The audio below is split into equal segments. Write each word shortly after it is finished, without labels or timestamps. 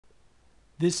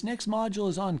This next module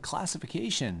is on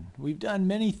classification. We've done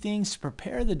many things to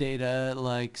prepare the data,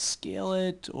 like scale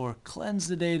it or cleanse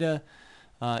the data,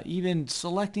 even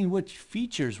selecting which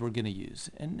features we're going to use.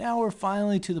 And now we're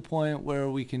finally to the point where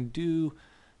we can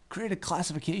create a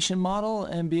classification model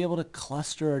and be able to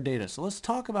cluster our data. So let's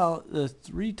talk about the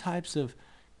three types of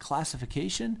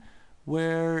classification,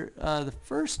 where the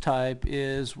first type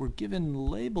is we're given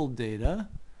labeled data,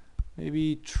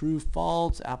 maybe true,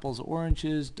 false, apples,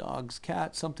 oranges, dogs,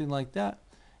 cats, something like that.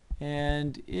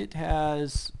 And it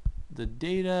has the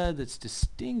data that's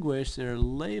distinguished. There are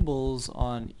labels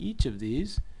on each of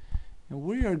these. And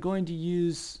we are going to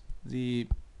use the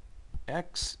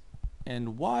X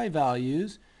and Y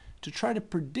values to try to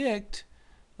predict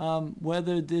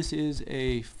whether this is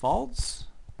a false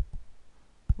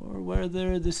or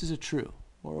whether this is a true,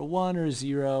 or a 1 or a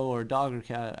 0, or dog or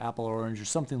cat, apple or orange, or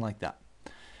something like that.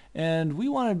 And we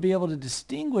want to be able to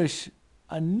distinguish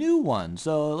a new one.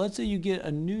 So let's say you get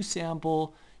a new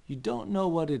sample, you don't know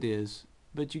what it is,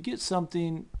 but you get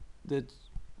something that's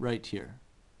right here.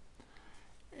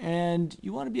 And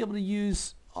you want to be able to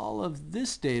use all of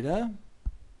this data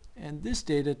and this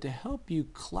data to help you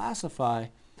classify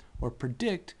or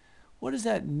predict what is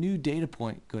that new data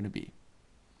point going to be.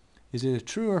 Is it a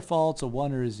true or false, a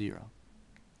 1 or a 0?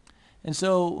 And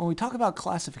so when we talk about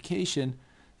classification,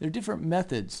 there are different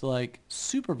methods like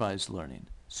supervised learning.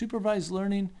 Supervised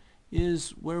learning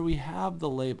is where we have the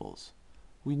labels.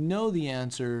 We know the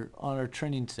answer on our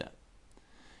training set.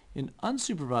 In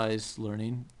unsupervised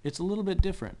learning, it's a little bit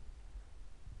different.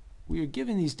 We are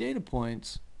given these data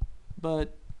points,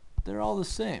 but they're all the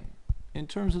same. In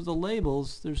terms of the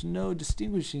labels, there's no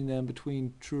distinguishing them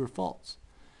between true or false.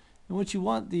 And what you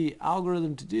want the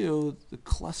algorithm to do, the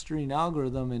clustering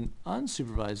algorithm in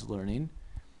unsupervised learning,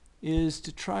 is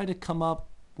to try to come up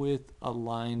with a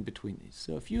line between these.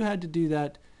 So if you had to do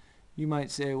that, you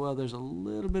might say, well, there's a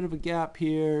little bit of a gap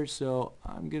here, so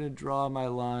I'm going to draw my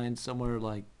line somewhere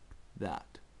like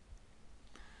that.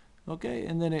 Okay,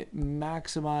 and then it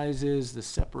maximizes the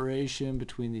separation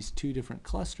between these two different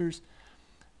clusters,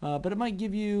 but it might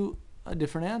give you a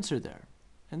different answer there.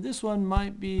 And this one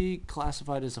might be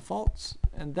classified as a false,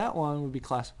 and that one would be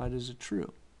classified as a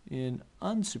true. In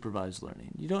unsupervised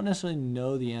learning, you don't necessarily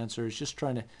know the answer. It's just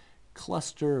trying to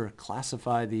cluster or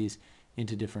classify these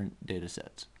into different data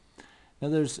sets. Now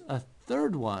there's a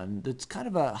third one that's kind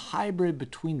of a hybrid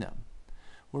between them,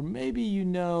 where maybe you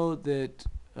know that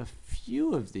a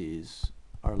few of these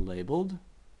are labeled,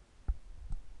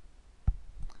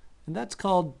 and that's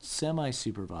called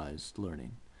semi-supervised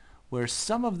learning, where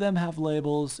some of them have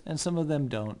labels and some of them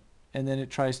don't, and then it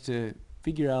tries to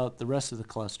figure out the rest of the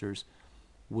clusters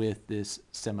with this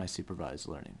semi-supervised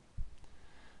learning.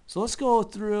 So let's go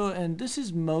through, and this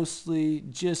is mostly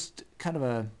just kind of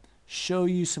a show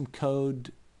you some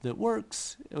code that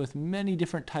works with many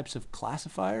different types of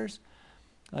classifiers,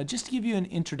 just to give you an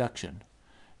introduction.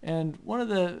 And one of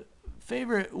the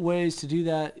favorite ways to do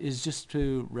that is just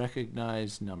to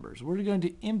recognize numbers. We're going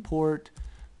to import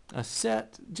a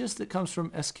set just that comes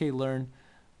from sklearn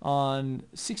on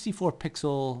 64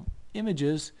 pixel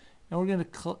images, and we're going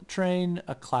to train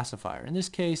a classifier. In this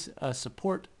case, a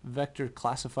support vector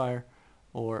classifier,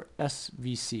 or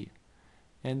SVC.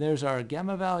 And there's our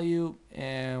gamma value,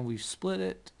 and we've split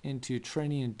it into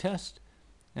training and test,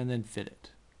 and then fit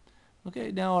it.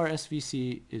 Okay, now our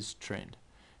SVC is trained.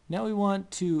 Now we want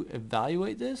to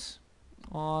evaluate this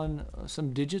on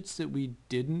some digits that we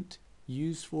didn't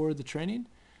use for the training.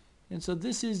 And so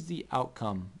this is the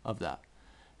outcome of that.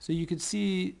 So you can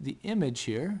see the image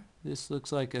here. This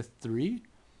looks like a 3,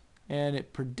 and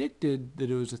it predicted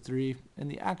that it was a 3, and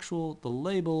the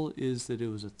label is that it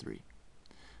was a 3.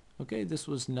 Okay, this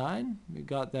was 9. We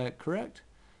got that correct.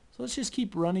 So let's just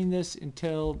keep running this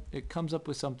until it comes up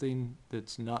with something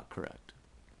that's not correct.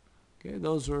 Okay,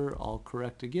 those are all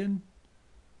correct again.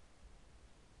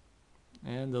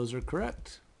 And those are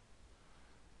correct.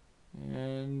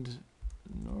 And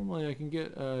normally I can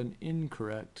get an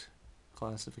incorrect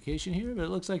classification here, but it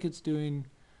looks like it's doing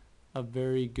a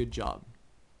very good job.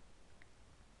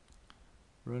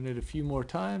 Run it a few more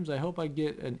times. I hope I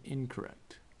get an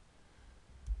incorrect.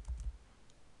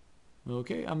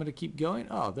 Okay, I'm going to keep going.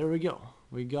 Oh, there we go.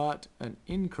 We got an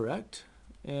incorrect.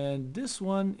 And this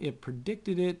one, it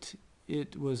predicted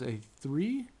it was a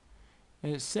 3,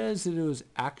 and it says that it was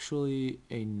actually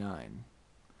a 9.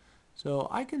 So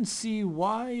I can see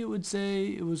why it would say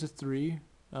it was a 3.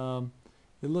 It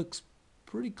looks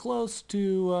pretty close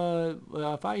to,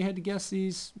 if I had to guess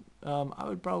these, I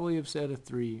would probably have said a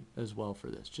 3 as well for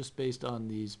this, just based on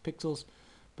these pixels.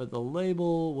 But the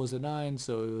label was a 9,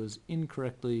 so it was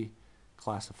incorrectly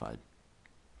classified.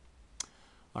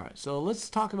 All right, so let's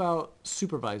talk about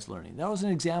supervised learning. That was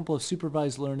an example of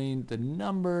supervised learning. The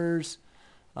numbers,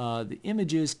 the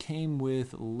images came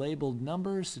with labeled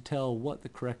numbers to tell what the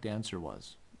correct answer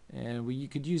was. And you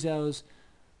could use those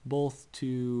both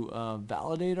to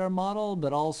validate our model,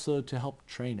 but also to help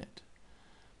train it.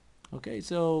 Okay,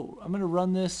 so I'm going to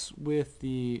run this with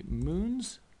the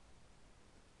moons.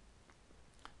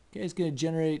 Okay, it's going to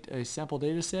generate a sample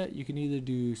data set. You can either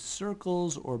do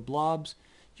circles or blobs.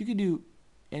 You can do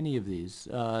any of these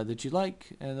that you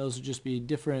like, and those will just be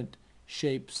different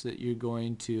shapes that you're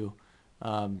going to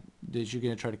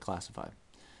try to classify.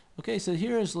 Okay, so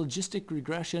here is logistic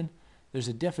regression. There's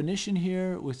a definition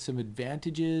here with some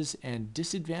advantages and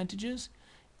disadvantages,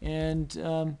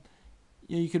 and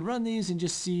you can run these and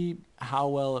just see how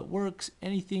well it works.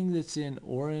 Anything that's in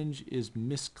orange is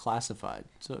misclassified.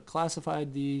 So it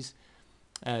classified these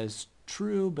as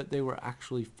true, but they were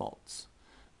actually false.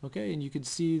 Okay, and you can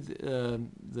see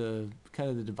the kind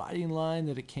of the dividing line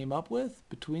that it came up with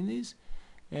between these,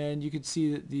 and you can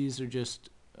see that these are just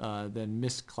then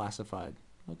misclassified.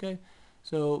 Okay,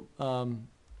 so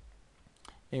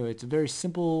anyway, it's a very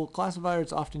simple classifier.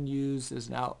 It's often used as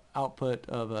an output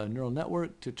of a neural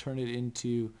network to turn it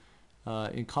into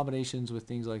in combinations with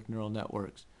things like neural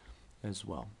networks as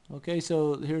well. Okay,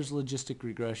 so here's logistic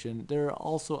regression. There are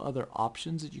also other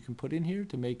options that you can put in here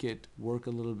to make it work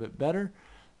a little bit better.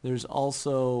 There's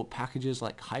also packages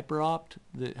like HyperOpt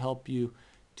that help you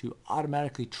to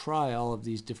automatically try all of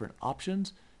these different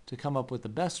options to come up with the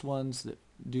best ones that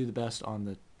do the best on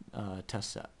the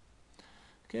test set.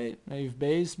 Okay, naive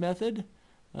Bayes method.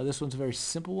 This one's a very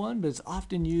simple one, but it's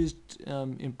often used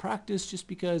in practice just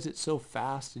because it's so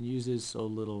fast and uses so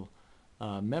little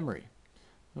memory.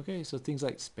 Okay, so things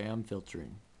like spam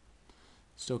filtering.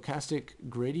 Stochastic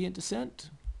gradient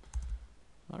descent.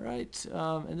 All right,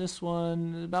 and this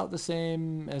one about the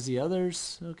same as the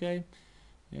others, okay?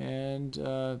 And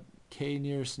k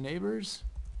nearest neighbors.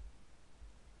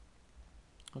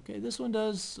 Okay, this one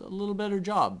does a little better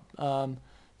job.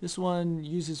 This one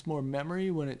uses more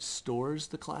memory when it stores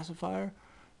the classifier,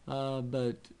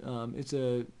 but it's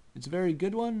a very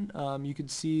good one. You can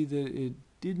see that it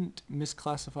didn't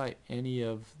misclassify any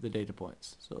of the data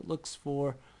points. So it looks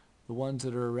for the ones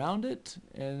that are around it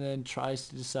and then tries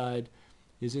to decide,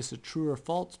 is this a true or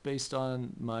false based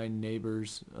on my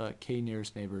neighbors, k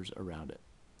nearest neighbors around it.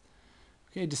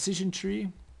 Okay, decision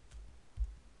tree.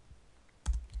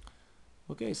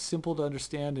 Okay, simple to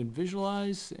understand and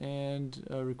visualize, and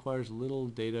requires little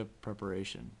data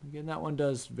preparation. Again, that one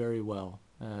does very well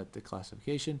at the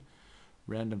classification.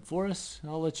 Random forests.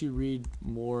 I'll let you read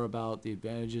more about the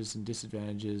advantages and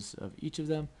disadvantages of each of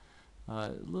them.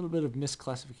 A little bit of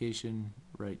misclassification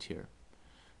right here.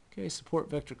 Okay, support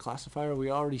vector classifier.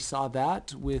 We already saw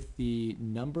that with the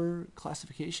number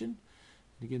classification.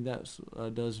 Again, that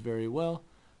does very well.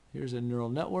 Here's a neural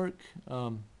network.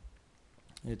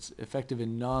 It's effective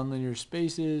in nonlinear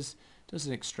spaces,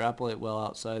 doesn't extrapolate well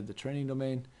outside the training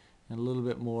domain, and a little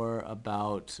bit more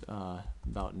about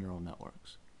neural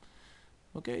networks.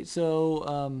 Okay,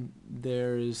 so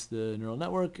there is the neural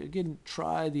network. Again,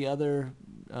 try the other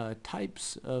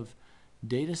types of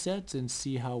data sets and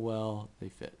see how well they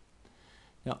fit.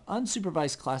 Now,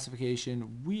 unsupervised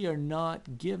classification, we are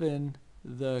not given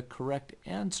the correct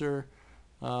answer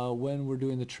when we're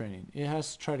doing the training. It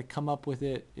has to try to come up with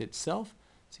it itself.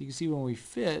 So you can see when we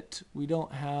fit, we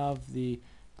don't have the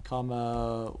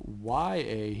comma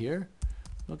YA here.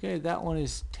 Okay, that one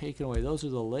is taken away. Those are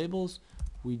the labels.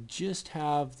 We just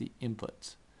have the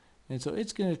inputs. And so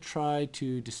it's going to try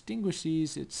to distinguish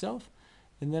these itself.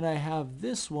 And then I have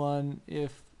this one,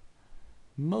 if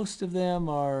most of them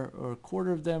are, or a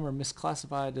quarter of them are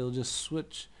misclassified, it'll just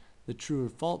switch the true or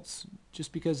false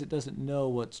just because it doesn't know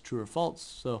what's true or false.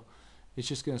 So it's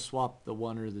just going to swap the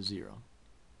 1 or the 0.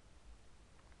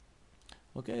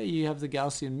 Okay, you have the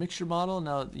Gaussian mixture model.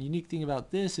 Now, the unique thing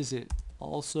about this is it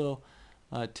also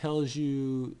tells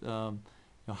you,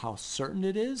 how certain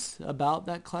it is about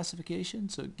that classification.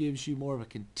 So it gives you more of a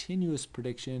continuous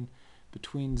prediction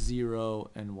between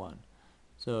 0 and 1.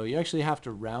 So you actually have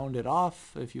to round it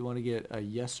off if you want to get a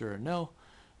yes or a no,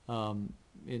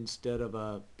 instead of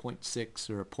a 0.6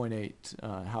 or a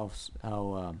 0.8,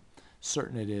 how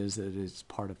certain it is that it's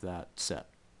part of that set.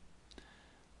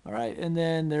 All right, and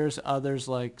then there's others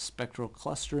like spectral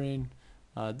clustering.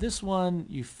 This one,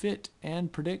 you fit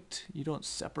and predict. You don't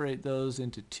separate those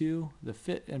into two. The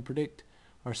fit and predict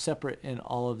are separate in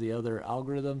all of the other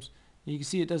algorithms. And you can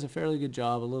see it does a fairly good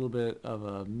job, a little bit of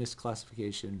a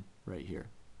misclassification right here.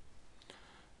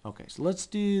 Okay, so let's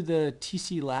do the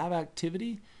TC lab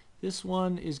activity. This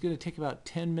one is going to take about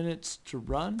 10 minutes to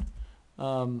run.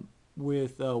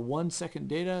 with 1 second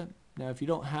data. Now if you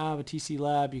don't have a TC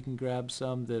Lab, you can grab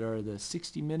some that are the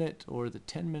 60-minute or the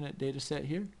 10-minute data set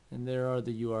here, and there are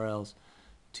the URLs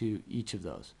to each of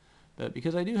those. But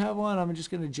because I do have one, I'm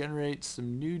just going to generate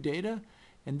some new data,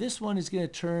 and this one is going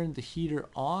to turn the heater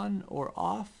on or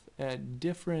off at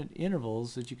different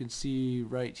intervals that you can see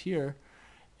right here.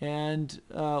 And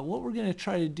what we're going to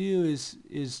try to do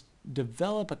is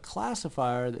develop a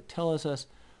classifier that tells us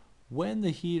when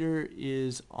the heater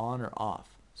is on or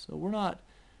off. So we're not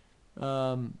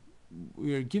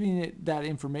we're giving it that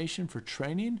information for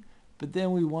training, but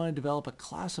then we want to develop a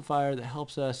classifier that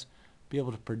helps us be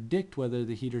able to predict whether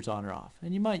the heater's on or off.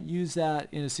 And you might use that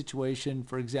in a situation,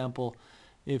 for example,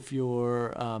 if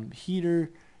your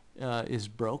heater is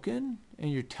broken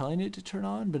and you're telling it to turn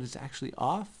on but it's actually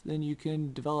off, then you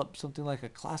can develop something like a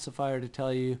classifier to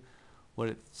tell you what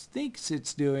it thinks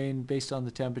it's doing based on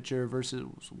the temperature versus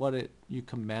what you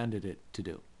commanded it to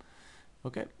do.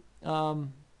 Okay,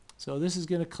 so this is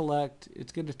going to collect.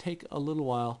 It's going to take a little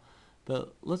while,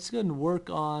 but let's go and work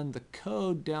on the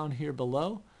code down here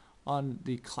below on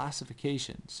the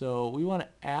classification. So we want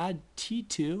to add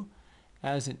T2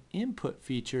 as an input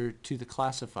feature to the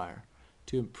classifier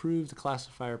to improve the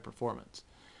classifier performance.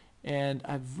 And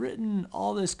I've written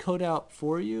all this code out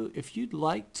for you. If you'd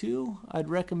like to, I'd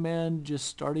recommend just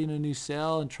starting a new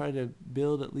cell and try to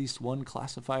build at least one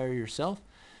classifier yourself,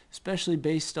 especially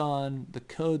based on the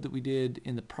code that we did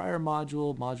in the prior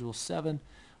module, module 7,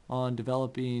 on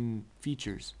developing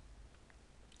features.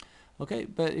 Okay,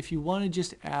 but if you want to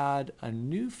just add a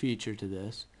new feature to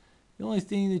this, the only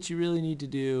thing that you really need to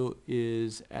do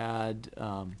is add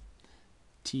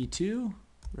T2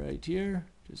 right here.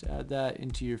 Just add that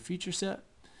into your feature set,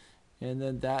 and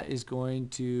then that is going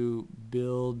to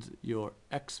build your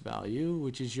X value,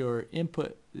 which is your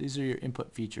input. These are your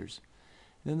input features.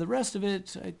 And then the rest of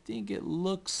it, I think it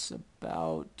looks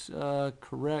about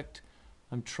correct.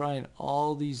 I'm trying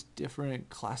all these different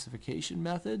classification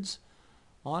methods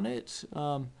on it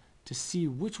to see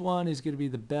which one is going to be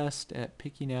the best at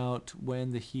picking out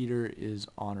when the heater is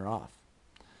on or off.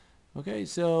 Okay,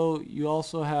 so you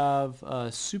also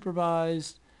have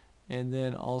supervised and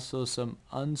then also some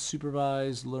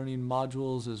unsupervised learning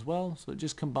modules as well. So it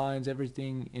just combines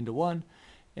everything into one,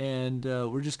 and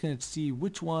we're just going to see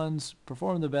which ones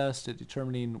perform the best at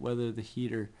determining whether the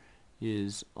heater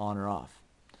is on or off.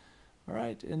 All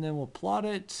right, and then we'll plot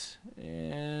it,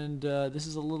 and this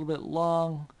is a little bit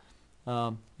long. You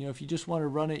know, if you just want to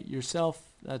run it yourself,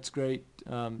 that's great.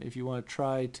 If you want to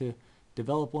try to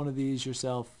develop one of these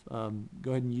yourself,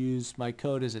 go ahead and use my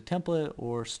code as a template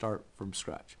or start from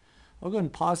scratch. I'll go ahead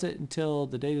and pause it until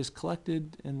the data is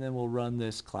collected, and then we'll run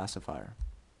this classifier.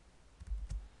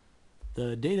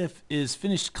 The data is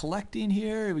finished collecting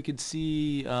here. We can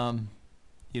see,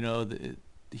 you know, the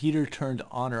heater turned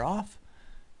on or off,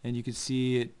 and you can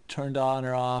see it turned on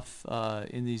or off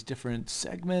in these different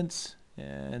segments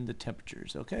and the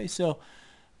temperatures. Okay, so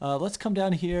let's come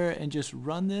down here and just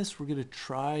run this. We're going to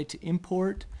try to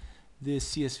import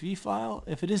this CSV file.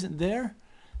 If it isn't there,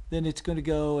 then it's going to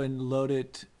go and load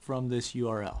it from this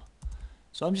URL.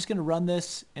 So I'm just going to run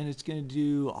this, and it's going to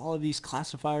do all of these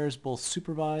classifiers, both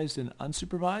supervised and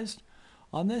unsupervised,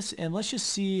 on this, and let's just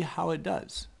see how it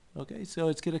does. Okay, so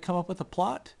it's going to come up with a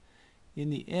plot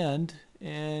in the end,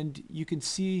 and you can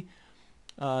see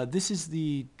this is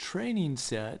the training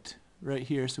set right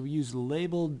here. So we use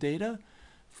labeled data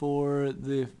for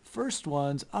the first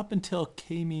ones up until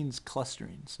k-means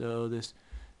clustering. So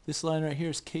this line right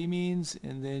here is k-means,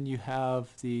 and then you have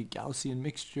the Gaussian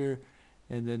mixture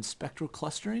and then spectral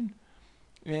clustering,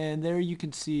 and there you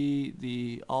can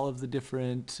see all of the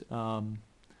different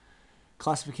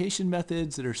classification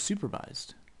methods that are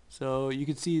supervised. So you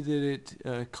can see that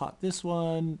it caught this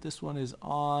one is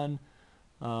on,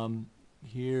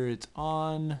 here it's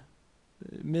on,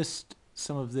 it missed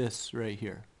some of this right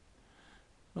here.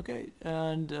 Okay,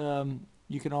 and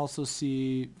you can also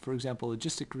see, for example,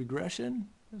 logistic regression.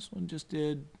 This one just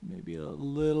did maybe a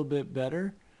little bit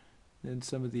better than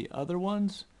some of the other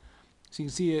ones. So you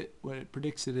can see it when it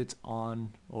predicts that it's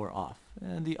on or off.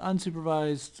 And the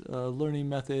unsupervised learning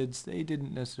methods, they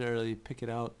didn't necessarily pick it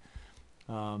out.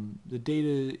 The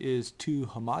data is too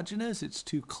homogeneous, it's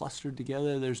too clustered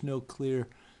together. There's no clear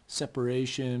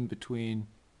separation between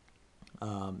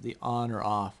the on or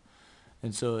off,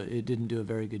 and so it didn't do a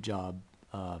very good job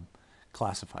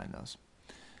classifying those.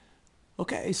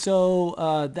 Okay,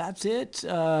 so that's it.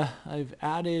 I've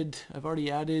already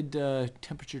added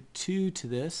temperature 2 to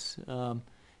this.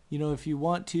 You know, if you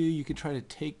want to, you could try to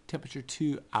take temperature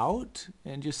 2 out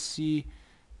and just see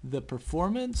the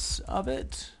performance of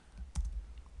it.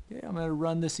 Okay, I'm going to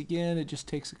run this again. It just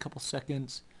takes a couple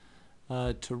seconds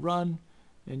to run,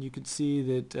 and you can see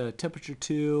that temperature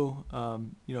 2,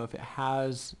 if it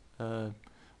has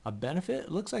a benefit,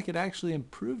 it looks like it actually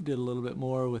improved it a little bit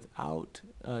more without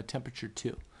temperature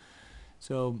 2.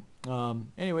 So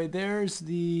anyway, there's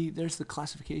the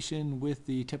classification with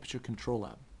the temperature control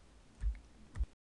lab.